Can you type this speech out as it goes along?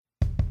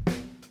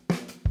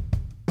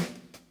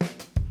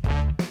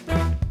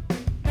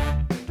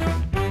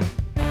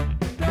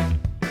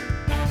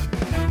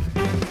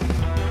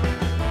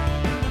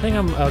think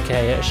I'm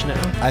okay-ish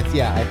now. I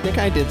think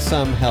I did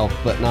some help,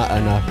 but not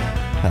enough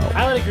help.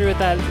 I would agree with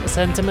that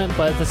sentiment,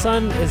 but the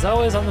sun is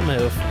always on the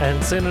move,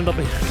 and soon it'll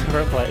be in a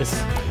different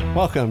place.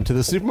 Welcome to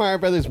the Super Mario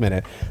Brothers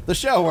Minute, the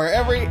show where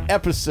every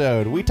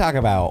episode we talk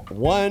about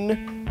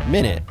 1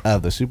 minute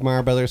of the Super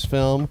Mario Brothers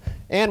film,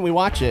 and we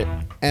watch it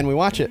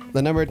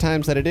the number of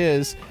times that it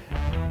is.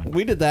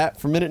 We did that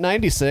for minute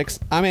 96.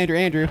 I'm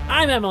Andrew.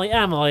 I'm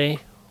Emily.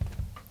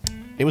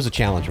 It was a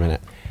challenge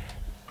minute.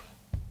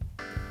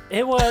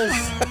 It was...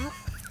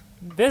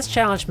 This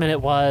challenge minute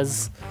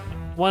was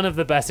one of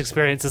the best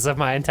experiences of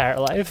my entire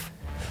life.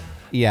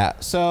 Yeah,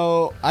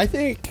 so I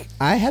think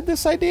I had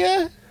this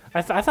idea.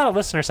 I thought a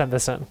listener sent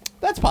this in.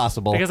 That's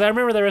possible. Because I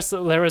remember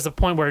there was a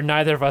point where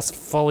neither of us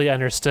fully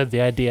understood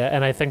the idea,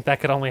 and I think that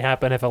could only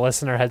happen if a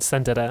listener had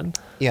sent it in.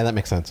 Yeah, that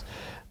makes sense.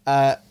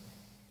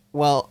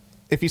 Well,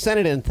 if you sent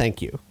it in, thank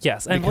you.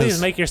 Yes, and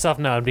please make yourself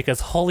known,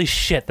 because holy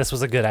shit, this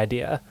was a good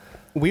idea.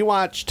 We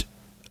watched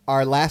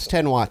our last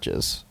 10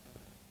 watches,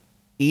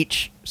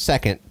 each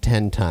second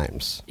 10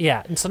 times.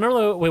 Yeah, and so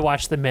normally we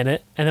watch the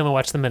minute, and then we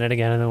watch the minute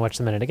again, and then we watch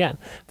the minute again.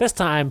 This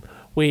time,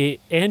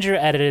 Andrew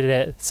edited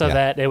it so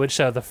that it would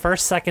show the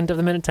first second of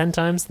the minute 10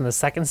 times, and the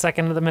second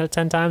second of the minute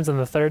 10 times, and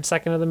the third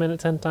second of the minute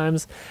 10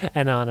 times,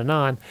 and on and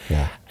on.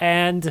 Yeah.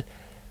 And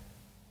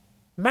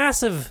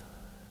massive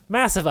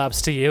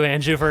ups to you,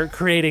 Andrew, for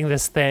creating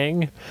this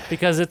thing,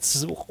 because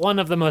it's one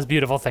of the most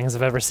beautiful things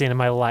I've ever seen in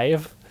my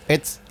life.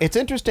 It's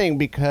interesting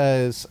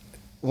because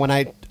when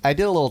I did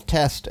a little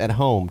test at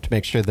home to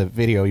make sure the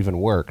video even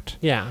worked.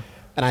 Yeah.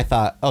 And I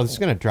thought, oh, this is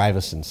going to drive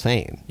us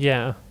insane.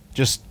 Yeah.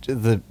 Just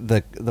the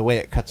way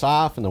it cuts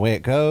off and the way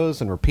it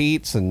goes and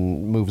repeats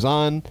and moves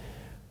on.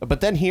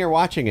 But then here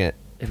watching it,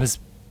 it was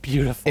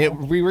beautiful.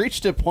 We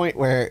reached a point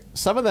where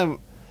some of them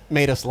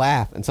made us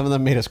laugh and some of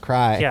them made us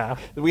cry. Yeah.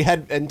 We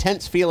had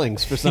intense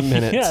feelings for some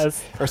minutes.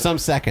 Yes. Or some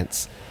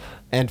seconds.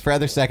 And for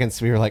other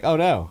seconds, we were like, oh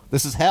no,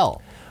 this is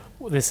hell.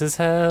 This is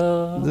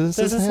hell. This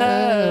is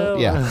hell.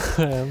 Yeah.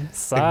 I'm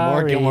sorry. Like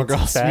more Gilmore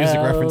Girls music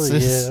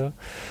references.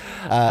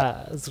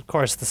 Of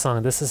course, the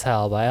song "This Is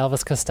Hell" by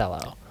Elvis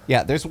Costello.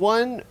 Yeah, there's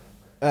one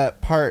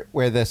part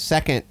where the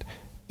second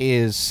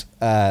is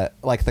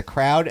like the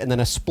crowd, and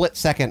then a split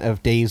second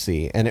of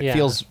Daisy, and it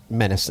feels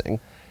menacing.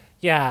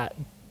 Yeah,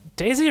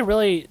 Daisy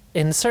really,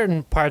 in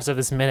certain parts of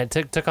this minute,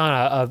 took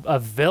on a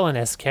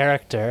villainous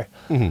character,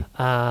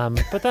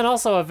 but then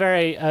also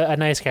a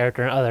nice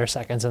character in other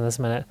seconds in this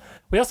minute.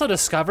 We also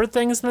discovered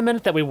things in the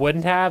minute that we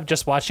wouldn't have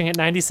just watching it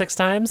 96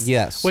 times.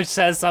 Yes, which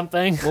says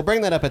something. We'll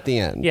bring that up at the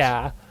end.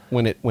 Yeah.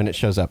 When it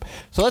shows up.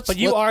 So let's. But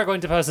you are going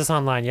to post this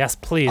online, yes,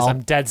 please.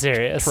 I'm dead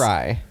serious.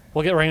 Try.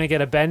 We're gonna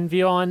get a Ben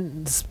view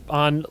on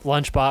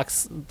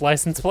Lunchbox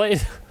license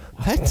plate.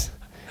 What?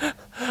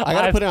 I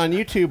gotta put it on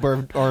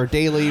YouTube or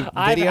daily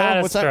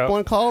video. What's that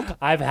one called?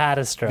 I've had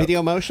a stroke.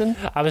 Video motion.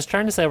 I was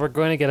trying to say we're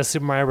going to get a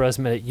Super Mario Bros.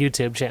 Minute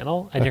YouTube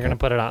channel, and you're going to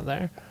put it on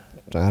there.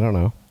 I don't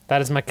know.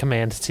 That is my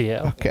command to you.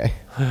 Okay,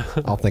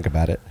 I'll think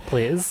about it.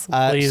 Please,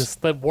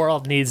 the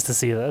world needs to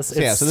see this.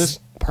 So this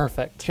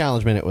perfect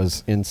challenge minute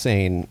was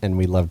insane, and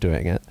we love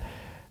doing it.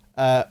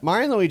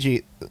 Mario and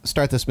Luigi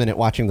start this minute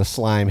watching the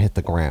slime hit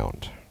the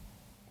ground.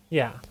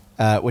 Yeah.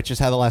 Which is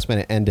how the last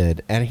minute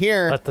ended. And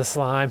here... Let the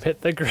slime hit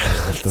the ground.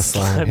 Let the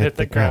slime hit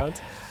the ground.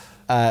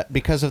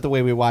 Because of the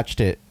way we watched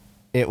it,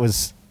 it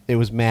was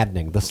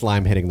maddening, the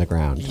slime hitting the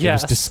ground.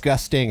 Yes. It was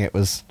disgusting. It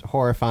was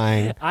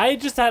horrifying. I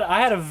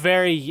had a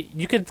very...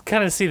 You could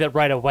kind of see that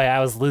right away I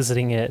was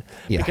losing it.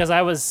 Yeah. Because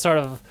I was sort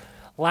of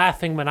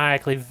laughing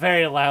maniacally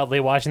very loudly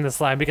watching the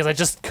slime because I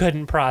just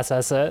couldn't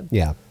process it.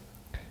 Yeah.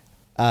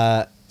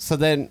 So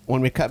then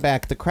when we cut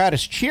back, the crowd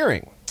is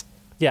cheering.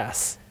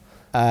 Yes.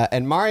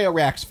 And Mario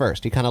reacts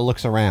first. He kind of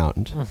looks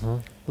around. Mm-hmm.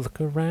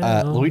 Look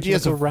around. Luigi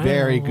has a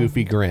very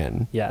goofy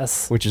grin.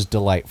 Yes. Which is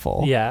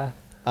delightful. Yeah.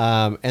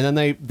 And then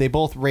they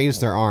both raise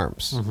their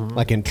arms,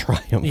 like in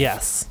triumph.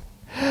 Yes.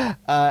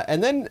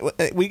 And then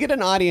we get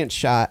an audience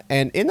shot,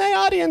 and in that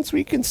audience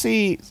we can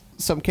see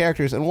some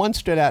characters, and one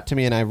stood out to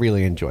me, and I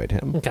really enjoyed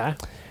him. Okay.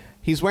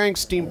 He's wearing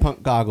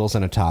steampunk goggles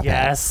and a top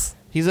hat. Yes.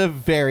 He's a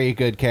very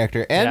good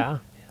character, and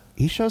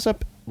he shows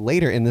up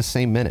later in this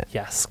same minute.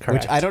 Yes,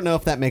 correct. Which I don't know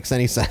if that makes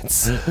any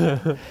sense. He's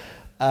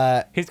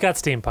got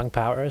steampunk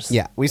powers.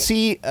 Yeah. We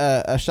see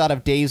a shot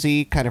of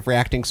Daisy kind of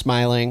reacting,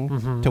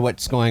 smiling to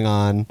what's going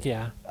on.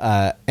 Yeah.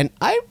 And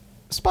I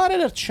spotted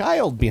a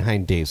child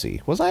behind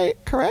Daisy. Was I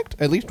correct?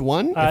 At least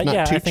one, if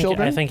not two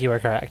children? I think you were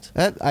correct.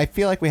 I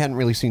feel like we hadn't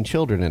really seen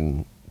children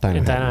in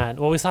Dino Head.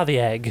 Well, we saw the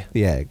egg.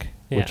 The egg,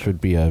 which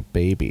would be a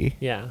baby.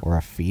 Yeah. Or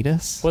a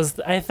fetus.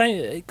 I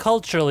think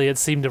culturally it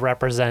seemed to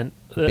represent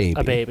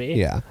a baby.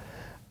 Yeah.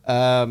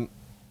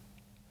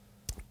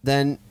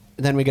 Then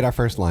we get our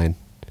first line.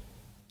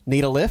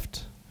 Need a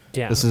lift?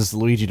 Yeah. This is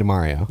Luigi to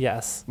Mario.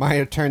 Yes.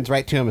 Mario turns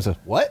right to him and says,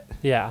 "What?"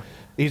 Yeah.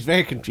 He's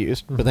very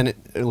confused, but then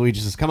Luigi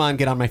says, "Come on,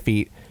 get on my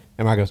feet."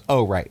 And Mario goes,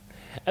 "Oh, right."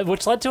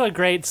 Which led to a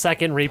great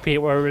second repeat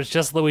where it was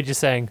just Luigi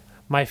saying,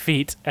 my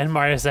feet, and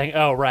Mario saying,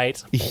 "Oh,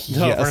 right,"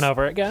 over and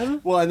over again.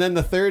 Well, and then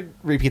the third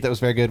repeat that was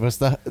very good was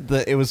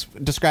it was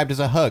described as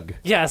a hug.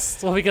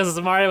 Yes, well, because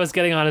Mario was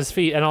getting on his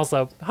feet and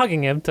also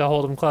hugging him to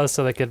hold him close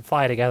so they could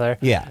fly together.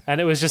 Yeah. And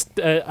it was just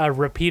a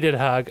repeated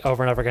hug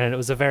over and over again. And it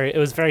was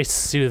very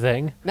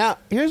soothing. Now,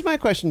 here's my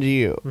question to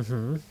you.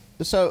 Mm-hmm.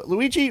 So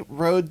Luigi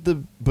rode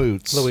the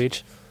boots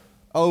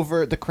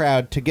over the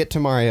crowd to get to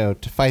Mario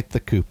to fight the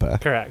Koopa.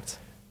 Correct.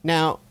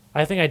 Now,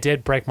 I think I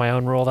did break my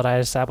own rule that I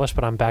established,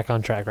 but I'm back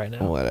on track right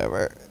now.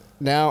 whatever.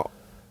 Now,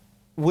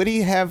 would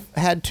he have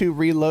had to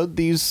reload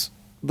the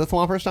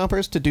Thwomper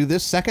Stompers to do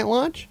this second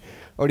launch?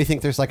 Or do you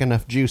think there's like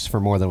enough juice for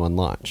more than one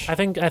launch? I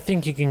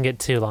think you can get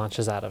 2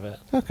 launches out of it.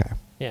 Okay.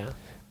 Yeah.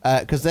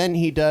 Because then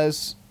he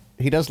does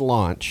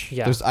launch.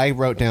 Yeah. I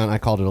wrote down, I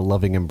called it a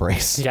loving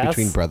embrace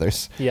between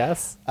brothers.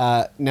 Yes.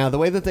 Now, the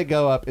way that they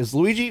go up is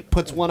Luigi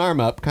puts one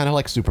arm up, kind of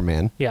like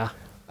Superman, Yeah.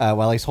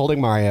 while he's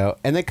holding Mario,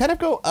 and they kind of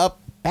go up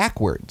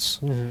backwards,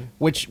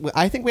 which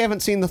I think we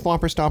haven't seen the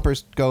Thwomper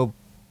Stompers go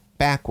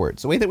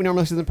backwards. The way that we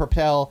normally see them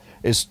propel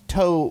is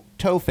toe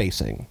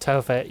facing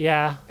Toe fit.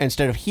 Yeah.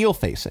 instead of heel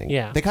facing.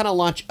 Yeah. They kind of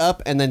launch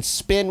up and then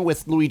spin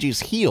with Luigi's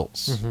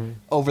heels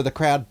over the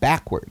crowd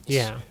backwards.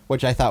 Yeah.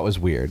 Which I thought was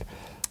weird.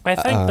 I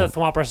think the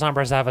Thwomper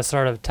Stompers have a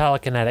sort of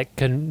telekinetic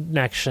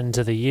connection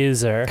to the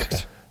user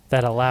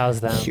that allows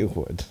them. You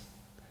would.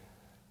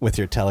 With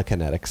your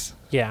telekinetics.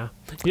 Yeah.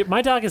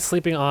 My dog is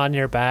sleeping on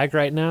your bag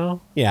right now.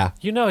 Yeah.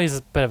 You know he's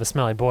a bit of a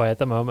smelly boy at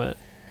the moment.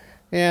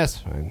 Yeah, it's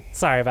fine.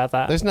 Sorry about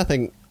that. There's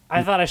nothing.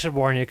 I thought I should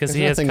warn you because There's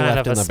he is nothing kind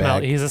left of in a the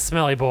bag. He's a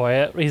smelly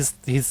boy.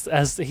 He's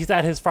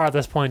at his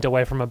farthest point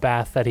away from a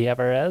bath that he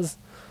ever is.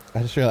 I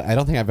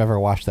don't think I've ever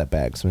washed that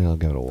bag, so maybe I'll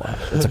give it a wash.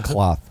 It's a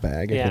cloth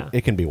bag. Yeah.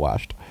 It can be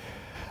washed.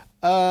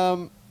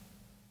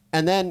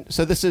 And then,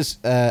 so this is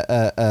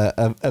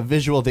a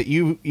visual that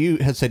you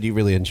had said you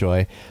really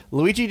enjoy.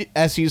 Luigi,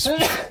 as he's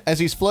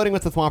floating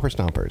with the Thwomper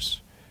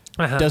Stompers,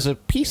 does a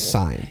peace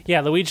sign.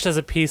 Yeah, Luigi does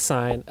a peace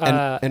sign.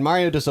 And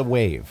Mario does a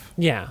wave.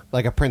 Yeah.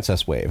 Like a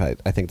princess wave,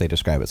 I think they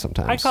describe it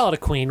sometimes. I call it a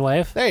queen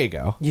wave. There you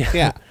go.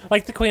 Yeah.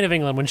 Like the Queen of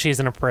England when she's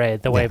in a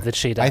parade, the wave that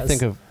she does. I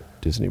think of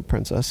Disney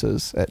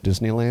princesses at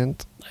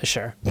Disneyland.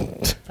 Sure.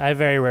 I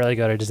very rarely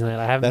go to Disneyland.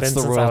 I haven't That's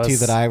been the since royalty I was,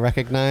 that I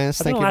recognize.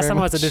 I Thank think you the last very time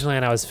much. I was at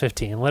Disneyland, I was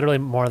 15, literally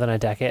more than a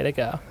decade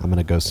ago. I'm going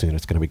to go soon.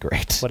 It's going to be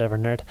great. Whatever,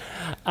 nerd.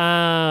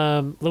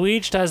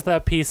 Luigi does the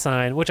peace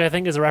sign, which I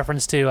think is a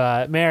reference to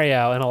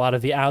Mario, and a lot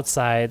of the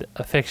outside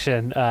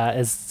fiction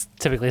is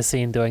typically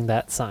seen doing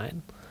that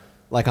sign.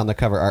 Like on the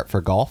cover art for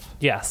golf?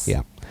 Yes.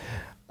 Yeah.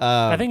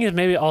 I think he's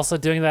maybe also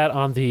doing that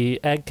on the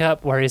egg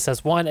cup where he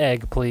says, "1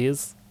 egg,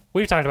 please."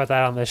 We've talked about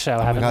that on this show, Oh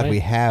my haven't God, we? we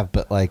have,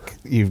 but like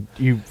you've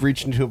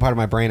reached into a part of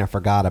my brain I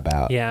forgot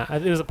about. Yeah,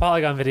 it was a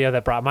Polygon video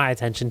that brought my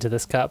attention to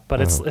this cup, but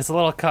it's a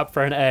little cup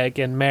for an egg,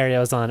 and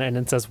Mario's on it, and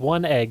it says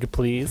 1 egg,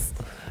 please.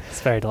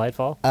 It's very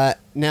delightful.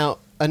 Now,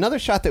 another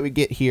shot that we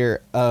get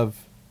here of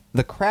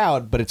the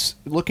crowd, but it's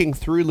looking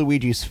through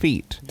Luigi's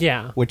feet.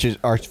 Yeah. Which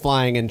are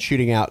flying and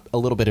shooting out a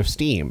little bit of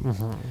steam.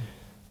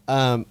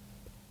 Now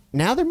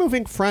they're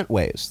moving front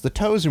ways. The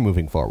toes are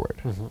moving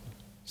forward.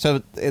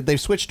 So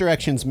they've switched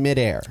directions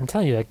midair. I'm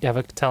telling you, you have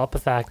a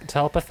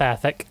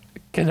telepathic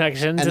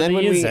connection to And then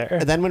the user.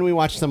 when we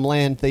watch them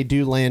land, they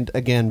do land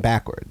again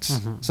backwards.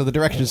 So the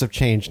directions have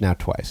changed now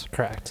twice.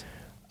 Correct.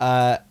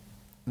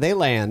 They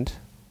land,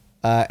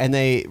 and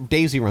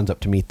Daisy runs up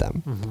to meet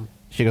them.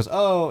 She goes,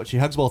 "Oh!" She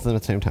hugs both of them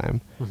at the same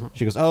time.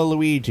 She goes, "Oh,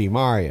 Luigi,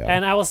 Mario."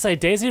 And I will say,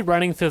 Daisy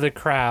running through the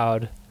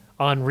crowd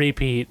on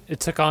repeat, it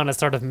took on a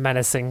sort of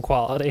menacing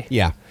quality.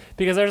 Yeah.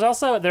 Because there's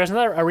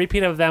a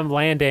repeat of them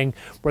landing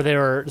where they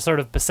were sort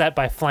of beset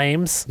by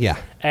flames. Yeah.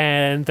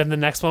 And then the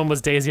next one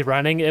was Daisy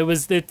running.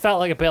 It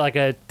felt like a bit like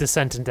a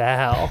descent into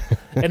hell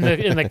in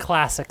the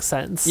classic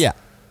sense. Yeah.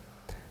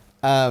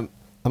 I'm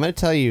going to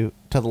tell you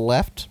to the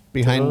left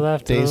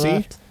behind Daisy.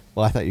 left.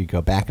 Well, I thought you'd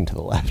go back and to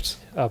the left.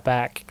 Oh,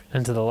 back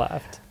and to the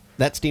left.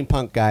 That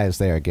steampunk guy is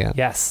there again.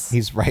 Yes.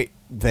 He's right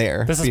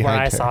there. This is where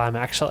behind I her. saw him,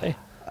 actually.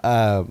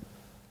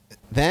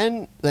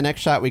 Then the next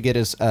shot we get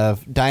is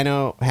of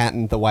Dino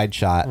Hatton, the wide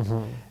shot.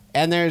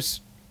 And there's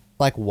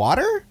like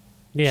water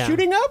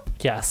shooting up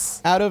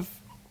Yes. out of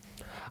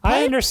I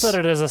pipes? understood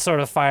it as a sort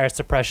of fire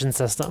suppression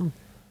system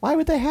Why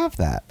would they have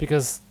that?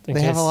 because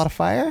They have a lot of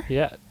fire?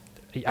 Yeah.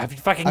 Have you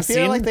fucking I seen?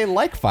 feel like they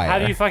like fire. How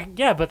do you fucking?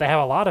 Yeah, but they have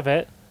a lot of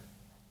it.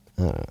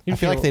 I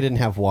feel like they didn't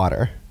have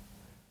water.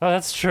 Oh,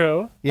 that's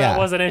true. Yeah. That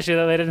was an issue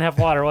that they didn't have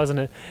water, wasn't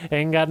it?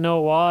 Ain't got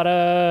no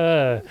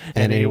water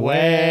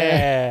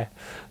anywhere.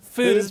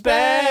 Food is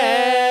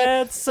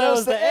bad,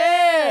 so's the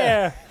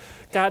air.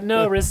 Got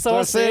no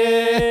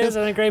resources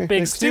and a great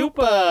big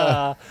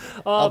stupa.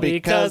 All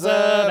because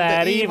of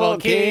that evil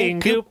King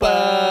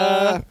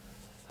Koopa.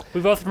 We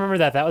both remember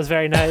that. That was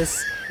very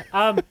nice.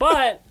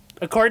 But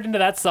according to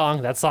that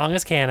song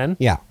is canon.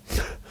 Yeah.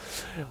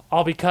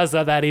 All because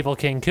of that evil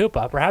King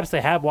Koopa. Perhaps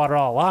they had water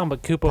all along,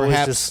 but Koopa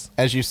Perhaps, was just...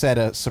 as you said,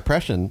 a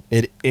suppression.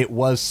 It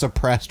was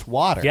suppressed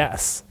water.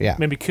 Yes. Yeah.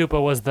 Maybe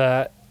Koopa was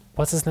the...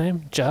 What's his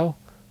name? Joe?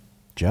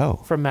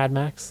 Joe. From Mad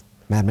Max?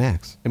 Mad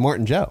Max.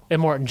 Immortan Joe.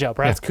 Immortan Joe.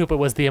 Perhaps Koopa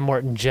was the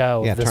Immortan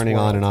Joe. Yeah, of this turning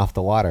on world. and off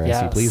the water as he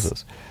Yes.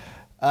 pleases.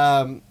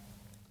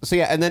 So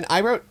yeah, and then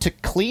I wrote to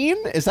clean.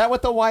 Is that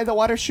why the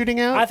water's shooting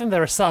out? I think they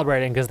were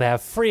celebrating because they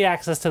have free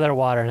access to their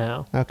water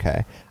now.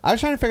 Okay. I was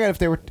trying to figure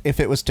out if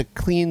it was to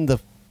clean the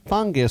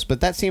fungus, but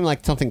that seemed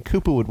like something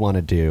Koopa would want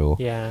to do.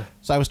 Yeah.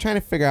 So I was trying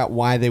to figure out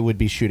why they would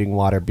be shooting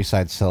water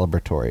besides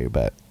celebratory,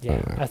 but I Yeah.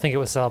 don't know. I think it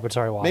was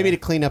celebratory water. Maybe to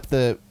clean up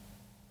the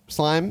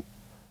slime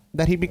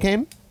that he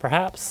became.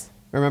 Perhaps.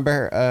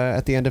 Remember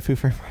at the end of Who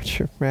Framed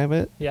Roger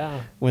Rabbit Yeah.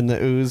 when the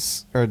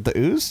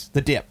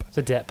dip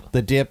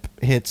The dip.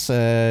 hits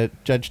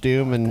Judge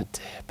Doom and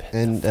Dip.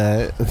 and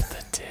The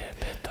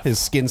dip. his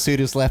skin suit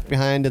is left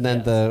behind, and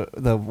then Yes.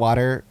 the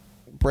water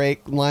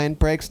line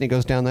breaks and he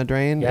goes down the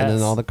drain, and then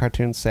Yes. all the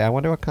cartoons say, "I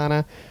wonder what kind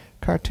of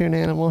cartoon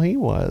animal he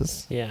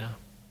was." Yeah.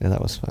 Yeah,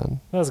 that was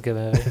fun. That was a good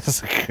movie.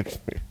 It's a good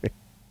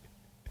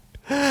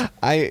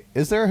movie.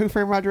 Is there a Who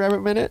Framed Roger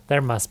Rabbit minute?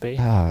 There must be.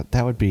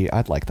 That would be.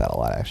 I'd like that a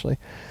lot, actually.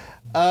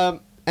 And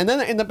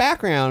then in the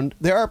background,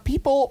 there are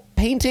people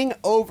painting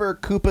over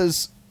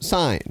Koopa's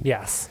sign.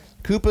 Yes.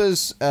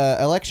 Koopa's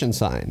election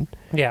sign.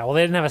 Yeah. Well,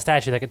 they didn't have a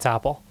statue that could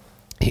topple.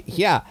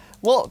 Yeah.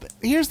 Well,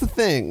 here's the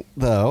thing,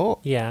 though.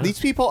 Yeah. These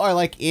people are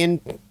like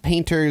in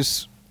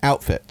painters'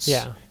 outfits.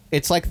 Yeah.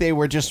 It's like they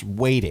were just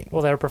waiting.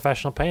 Well, they were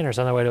professional painters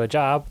on their way to a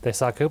job. They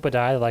saw Koopa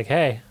die. They're like,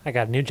 hey, I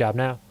got a new job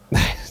now.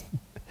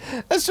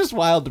 That's just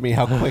wild to me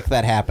how quick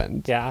that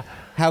happened. Yeah.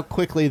 How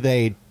quickly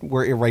they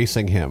were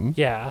erasing him.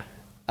 Yeah.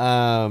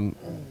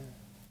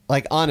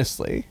 Like,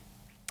 honestly.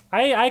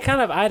 I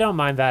don't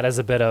mind that as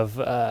a bit of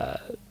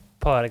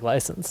poetic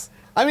license.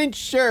 I mean,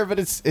 sure, but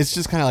it's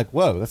just kind of like,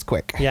 whoa, that's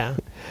quick. Yeah.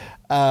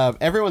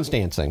 Everyone's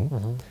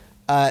dancing.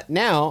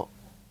 Now,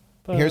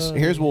 here's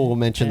where we'll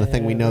mention the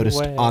thing we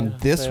noticed on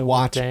this They were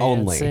watch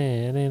only.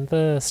 dancing in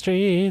the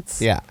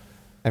streets. Yeah.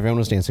 Everyone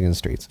was dancing in the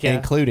streets, Yeah.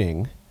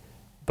 including...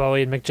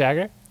 Bowie and Mick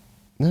Jagger.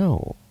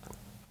 No.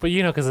 But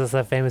you know, because it's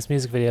that famous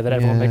music video that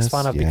everyone makes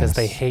fun of because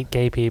they yes. hate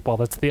gay people.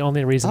 That's the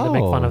only reason to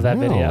make fun Oh, of that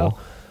no. video.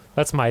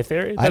 That's my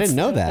theory. I didn't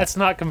know that. That's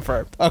not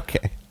confirmed.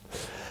 Okay.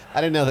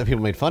 I didn't know that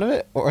people made fun of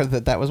it or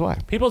that was why.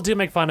 People do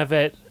make fun of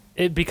it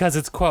because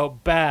it's,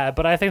 quote, bad.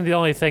 But I think the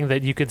only thing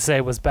that you could say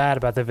was bad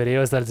about the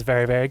video is that it's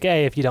very, very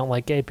gay if you don't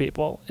like gay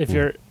people. If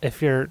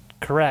you're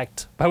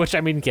correct, by which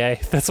I mean gay.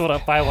 That's what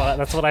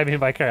I mean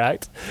by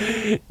correct.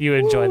 You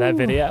enjoy that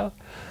video.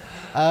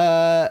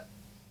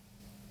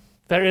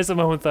 There is a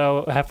moment,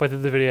 though, halfway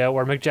through the video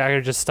where Mick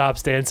Jagger just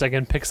stops dancing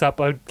and picks up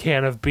a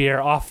can of beer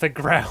off the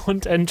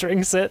ground and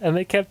drinks it, and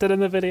they kept it in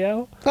the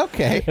video.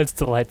 Okay. It's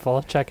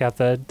delightful. Check out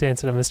the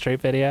Dancing in the Street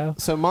video.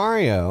 So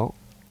Mario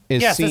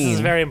is Yes, seen this is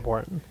very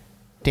important.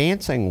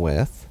 dancing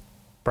with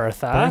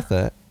Bertha.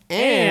 Bertha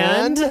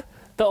And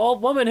the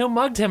old woman who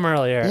mugged him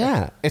earlier.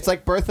 yeah, it's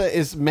like Bertha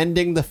is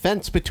mending the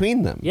fence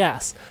between them.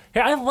 Yes.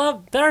 Here,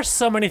 there are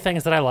so many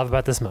things that I love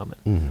about this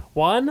moment. Mm-hmm.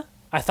 One,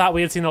 I thought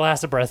we had seen the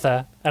last of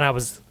Bertha, and I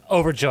was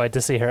overjoyed to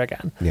see her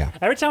again. Yeah.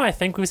 Every time I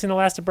think we've seen the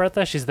last of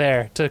Bertha, she's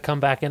there to come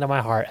back into my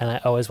heart, and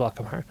I always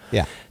welcome her.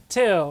 Yeah.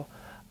 Two,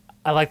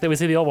 I like that we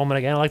see the old woman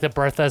again. I like that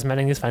Bertha is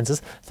mending these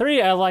fences. Three,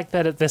 I like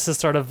that this is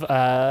sort of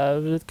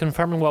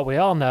confirming what we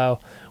all know,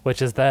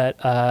 which is that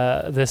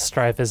this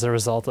strife is a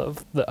result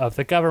of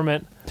the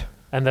government,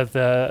 and that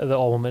the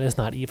old woman is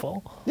not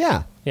evil.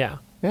 Yeah. Yeah.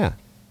 Yeah.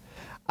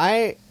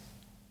 I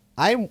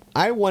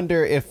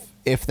wonder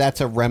if that's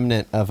a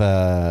remnant of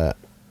a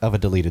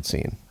deleted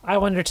scene, I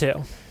wonder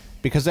too.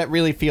 because that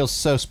really feels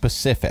so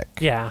specific.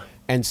 Yeah.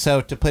 And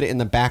so to put it in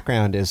the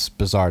background is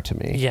bizarre to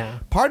me. Yeah.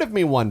 Part of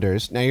me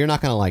wonders, now you're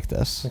not going to like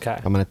this. Okay.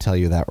 I'm going to tell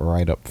you that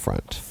right up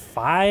front.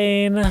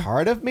 Fine.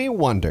 Part of me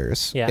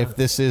wonders Yeah. if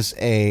this is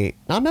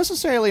not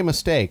necessarily a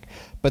mistake,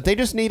 but they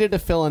just needed to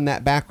fill in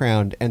that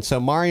background. And so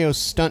Mario's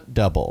stunt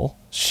double,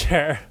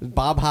 Sure.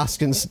 Bob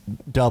Hoskins'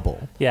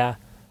 double, Yeah.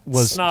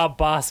 was- Snob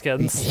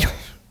Boskins.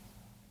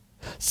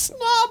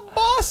 Snob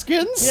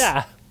Boskins.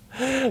 Yeah.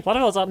 A lot of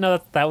people don't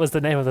know that was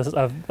the name of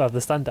the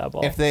stunt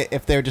double.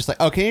 If they're just like,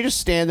 oh, can you just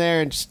stand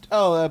there and just,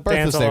 Bertha's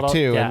Dance a there little,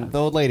 too, yeah. and the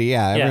old lady,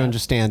 yeah, Yeah. everyone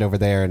just stand over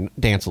there and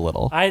dance a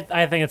little. I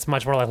think it's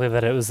much more likely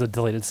that it was a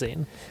deleted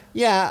scene.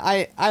 Yeah,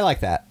 I like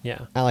that.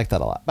 Yeah. I like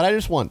that a lot, but I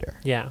just wonder.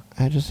 Yeah.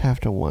 I just have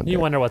to wonder. You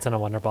wonder what's in a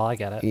Wonder Ball. I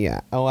get it.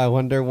 Yeah. Oh, I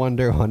wonder.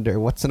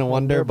 What's in a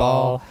Wonder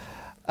Ball?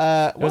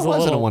 What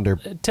was in a Wonder?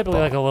 Typically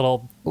like a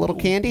little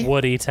candy?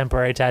 woody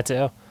temporary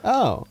tattoo.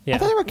 Oh, Yeah. I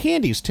thought they were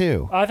candies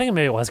too. I think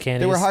maybe it was candy.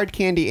 They were hard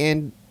candy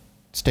and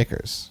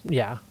stickers.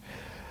 Yeah.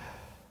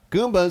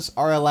 Goombas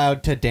are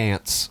allowed to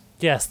dance.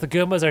 Yes, the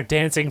Goombas are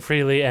dancing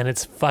freely, and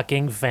it's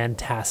fucking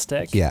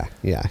fantastic. Yeah.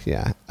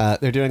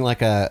 They're doing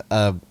like a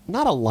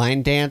not a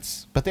line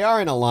dance, but they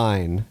are in a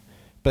line,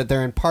 but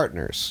they're in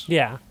partners.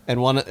 Yeah. And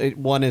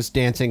one is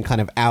dancing kind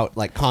of out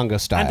like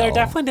conga style. And they're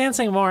definitely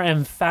dancing more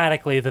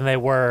emphatically than they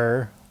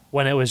were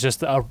when it was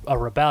just a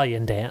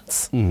rebellion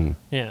dance. Mhm.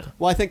 Yeah.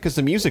 Well, I think because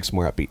the music's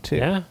more upbeat too.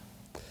 Yeah.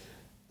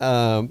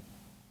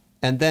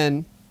 And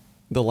then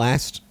the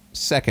last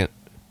second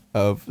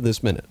of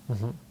this minute,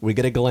 we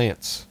get a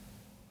glance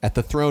at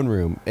the throne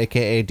room,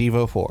 aka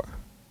Devo 4.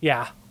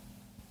 Yeah.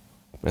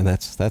 And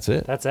that's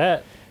it. That's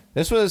it.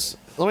 This was.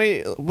 Do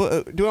I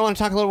want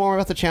to talk a little more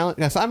about the challenge?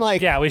 Because I'm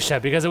like, Yeah, we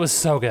should, because it was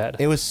so good.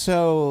 it was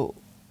so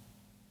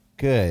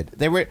good.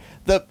 They were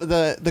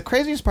the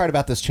craziest part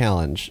about this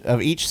challenge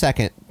of each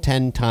second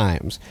 10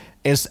 times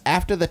is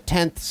after the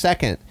 10th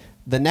second,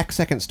 the next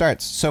second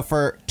starts. So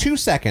for 2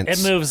 seconds,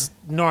 It moves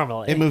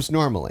normally. It moves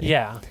normally.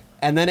 Yeah.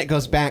 And then it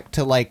goes back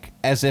to like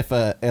as if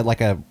a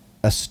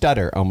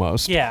stutter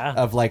almost. Yeah.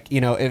 Of like,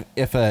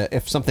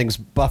 if something's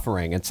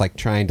buffering, it's like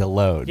trying to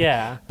load.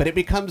 Yeah. But it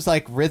becomes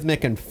like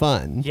rhythmic and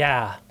fun.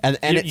 Yeah. And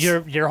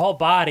your whole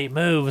body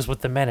moves with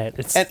the minute.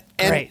 It's And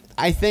great.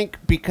 I think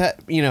because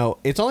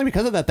it's only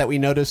because of that we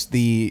noticed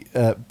the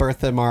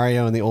Bertha,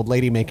 Mario, and the old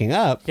lady making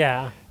up.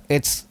 Yeah.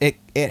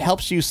 It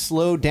helps you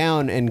slow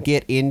down and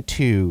get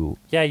into.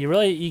 Yeah,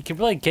 you can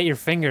really get your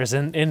fingers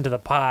into the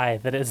pie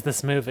that is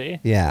this movie.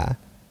 Yeah,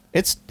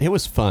 it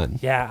was fun.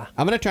 Yeah.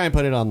 I'm gonna try and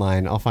put it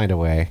online. I'll find a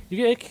way.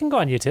 It can go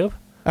on YouTube.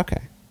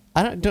 Okay.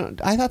 I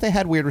thought they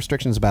had weird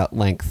restrictions about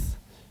length.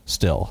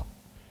 Still.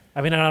 I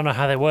mean, I don't know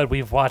how they would.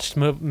 We've watched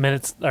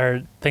minutes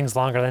or things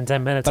longer than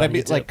 10 minutes. But on I'd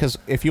be YouTube. like, because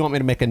if you want me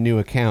to make a new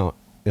account,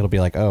 it'll be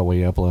like, oh, we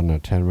upload a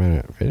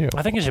 10-minute video.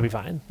 I think it should be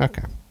fine.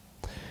 Okay.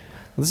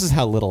 This is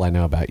how little I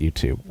know about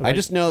YouTube. I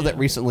just know that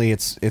recently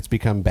it's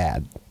become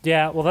bad.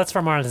 Yeah, well, that's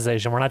for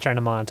monetization. We're not trying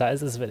to monetize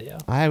this video.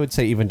 I would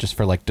say even just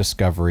for like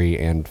discovery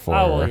and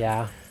for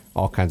Yeah.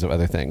 all kinds of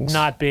other things.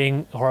 Not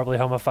being horribly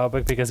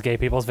homophobic because gay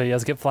people's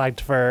videos get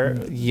flagged for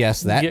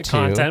yes, that too.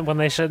 content when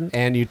they shouldn't.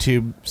 And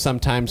YouTube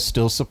sometimes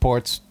still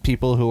supports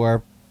people who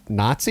are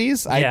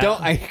Nazis. Yeah.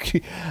 Yeah,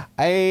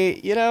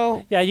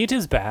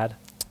 YouTube's bad.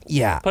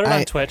 Yeah. Put it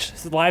on Twitch.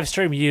 Live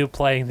stream you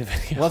playing the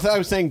video. Well, I thought I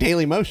was saying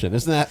Daily Motion.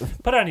 Isn't that?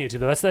 Put it on YouTube.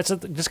 That's just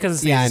because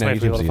it's the Yeah, I easiest know. way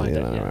for people to YouTube's find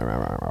easy. it.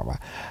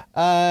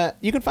 Yeah.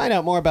 You can find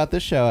out more about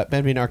this show at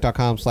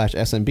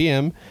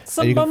benvinarc.com/SMBM.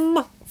 You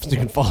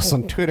can follow us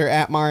on Twitter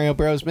at Mario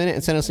Bros Minute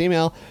and send us an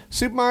email,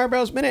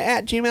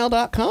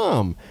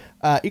 supermariobrosminute@gmail.com.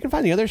 You can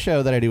find the other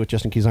show that I do with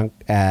Justin Keyson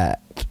at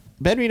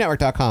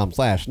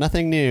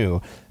benvinetwork.com/nothing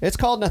new. It's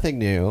called Nothing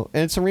New,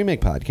 and it's a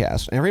remake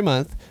podcast. Every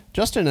month,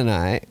 Justin and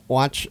I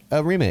watch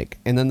a remake,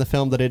 and then the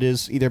film that it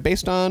is either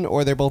based on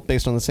or they're both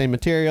based on the same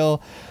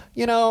material.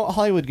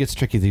 Hollywood gets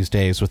tricky these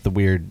days with the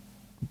weird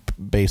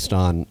based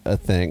on a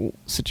thing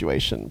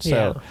situation.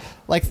 So,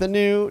 like the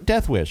new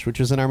Death Wish, which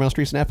was in our most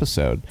recent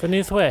episode. The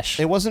new Thwish.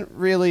 It wasn't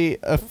really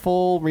a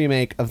full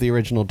remake of the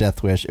original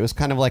Death Wish. It was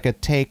kind of like a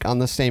take on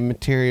the same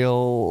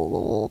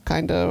material,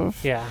 kind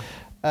of. Yeah.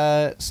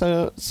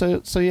 So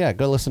yeah,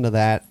 go listen to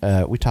that.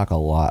 We talk a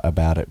lot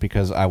about it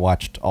because I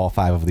watched all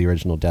 5 of the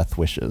original Death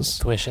Wishes.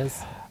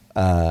 Thwishes.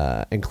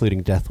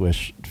 Including Death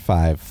Wish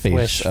 5, Face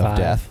Wish of 5.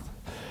 Death.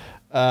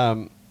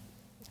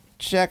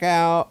 Check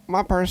out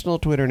my personal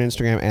Twitter and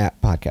Instagram at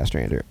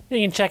PodcasterAndrew. You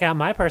can check out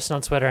my personal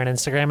Twitter and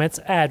Instagram. It's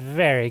at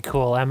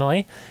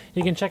VeryCoolEmily.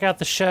 You can check out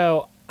the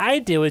show I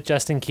do with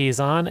Justin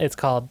Keyson. It's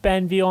called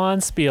Benview on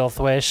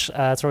Spielthwish.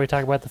 That's where we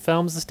talk about the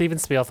films of Steven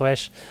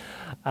Spielthwish.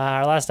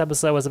 Our last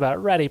episode was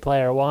about Ready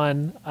Player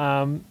One.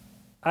 I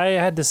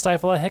had to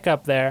stifle a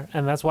hiccup there,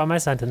 and that's why my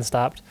sentence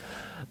stopped.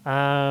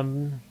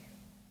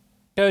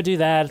 Go do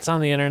that. It's on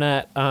the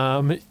internet.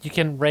 You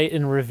can rate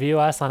and review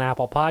us on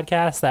Apple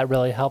Podcasts. That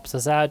really helps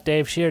us out.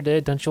 Dave Shear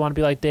did. Don't you want to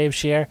be like Dave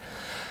Shear?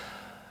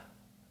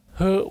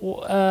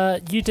 Who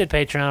you did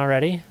Patreon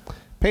already.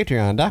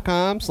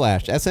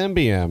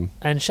 Patreon.com/SMBM.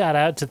 And shout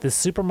out to the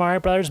Super Mario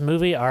Brothers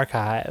Movie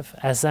Archive.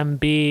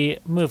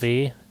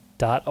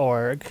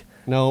 SMBmovie.org.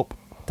 Nope.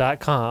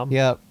 .com.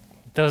 Yep.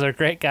 Those are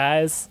great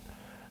guys.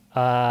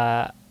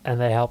 And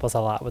they help us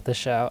a lot with the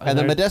show. And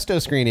the Modesto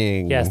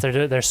screening. Yes,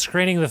 they're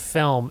screening the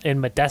film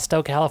in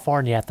Modesto,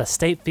 California at the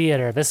State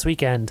Theater this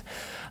weekend.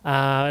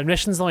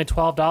 Admission's only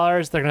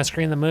 $12. They're going to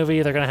screen the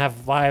movie. They're going to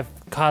have live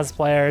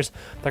cosplayers.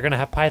 They're going to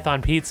have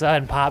Python Pizza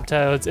and Pop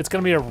Toads. It's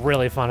going to be a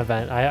really fun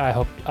event. I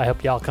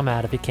hope y'all come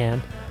out if you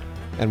can.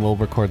 And we'll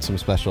record some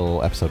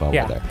special episode while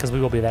we're there. Because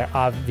we will be there,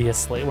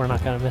 obviously. We're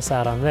not going to miss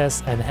out on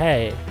this. And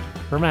hey,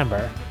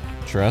 remember,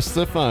 trust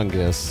the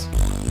fungus.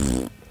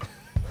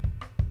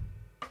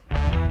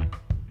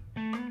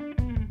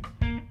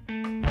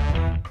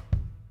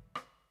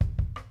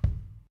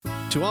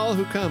 To all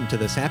who come to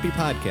this happy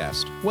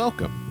podcast,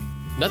 welcome.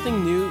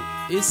 Nothing new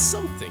is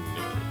something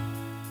new.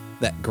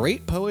 That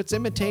great poets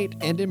imitate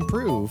and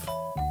improve.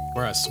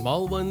 Whereas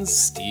small ones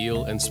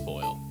steal and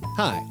spoil.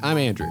 Hi, I'm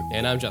Andrew.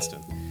 And I'm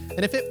Justin.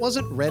 And if it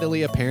wasn't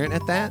readily apparent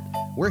at that,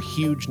 we're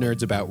huge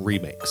nerds about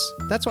remakes.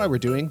 That's why we're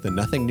doing the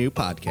Nothing New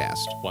podcast.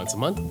 Once a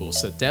month, we'll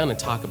sit down and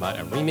talk about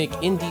a remake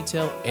in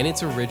detail and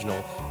its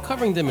original,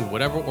 covering them in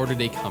whatever order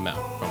they come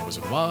out, from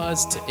Wizard of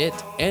Oz to It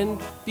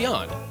and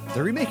beyond.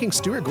 They're remaking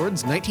Stuart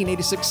Gordon's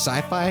 1986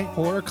 sci-fi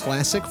horror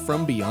classic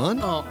From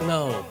Beyond? Oh,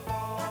 no.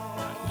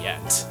 Not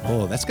yet.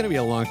 Oh, that's going to be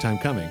a long time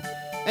coming.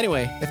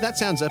 Anyway, if that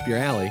sounds up your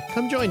alley,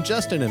 come join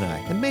Justin and I,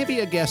 and maybe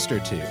a guest or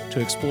two,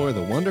 to explore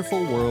the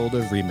wonderful world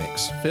of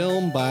remakes,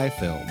 film by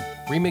film.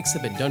 Remakes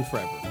have been done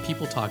forever.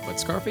 People talk about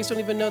Scarface, don't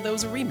even know that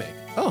was a remake.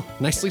 Oh,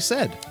 nicely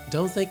said.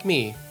 Don't thank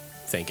me.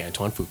 Thank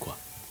Antoine Fuqua.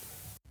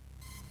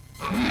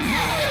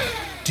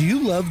 Do you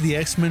love the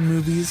X-Men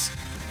movies?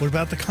 What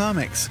about the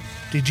comics?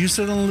 Did you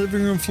sit on the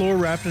living room floor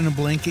wrapped in a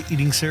blanket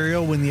eating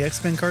cereal when the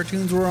X-Men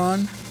cartoons were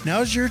on?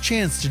 Now's your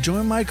chance to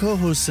join my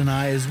co-hosts and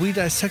I as we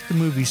dissect the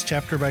movies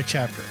chapter by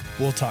chapter.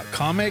 We'll talk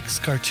comics,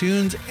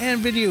 cartoons,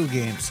 and video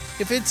games.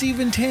 If it's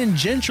even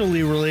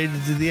tangentially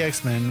related to the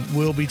X-Men,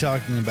 we'll be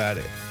talking about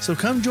it. So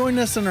come join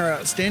us and our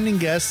outstanding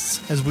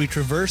guests as we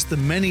traverse the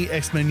many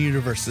X-Men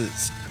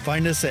universes.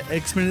 Find us at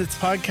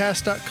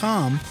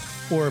xminutespodcast.com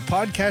or a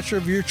podcatcher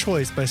of your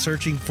choice by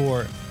searching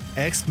for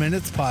X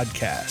Minutes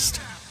Podcast.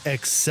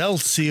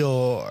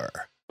 Excelsior!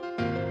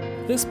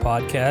 This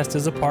podcast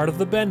is a part of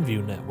the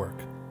Benview Network.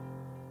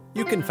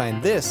 You can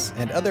find this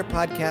and other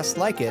podcasts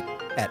like it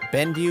at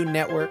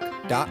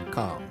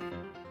BenviewNetwork.com.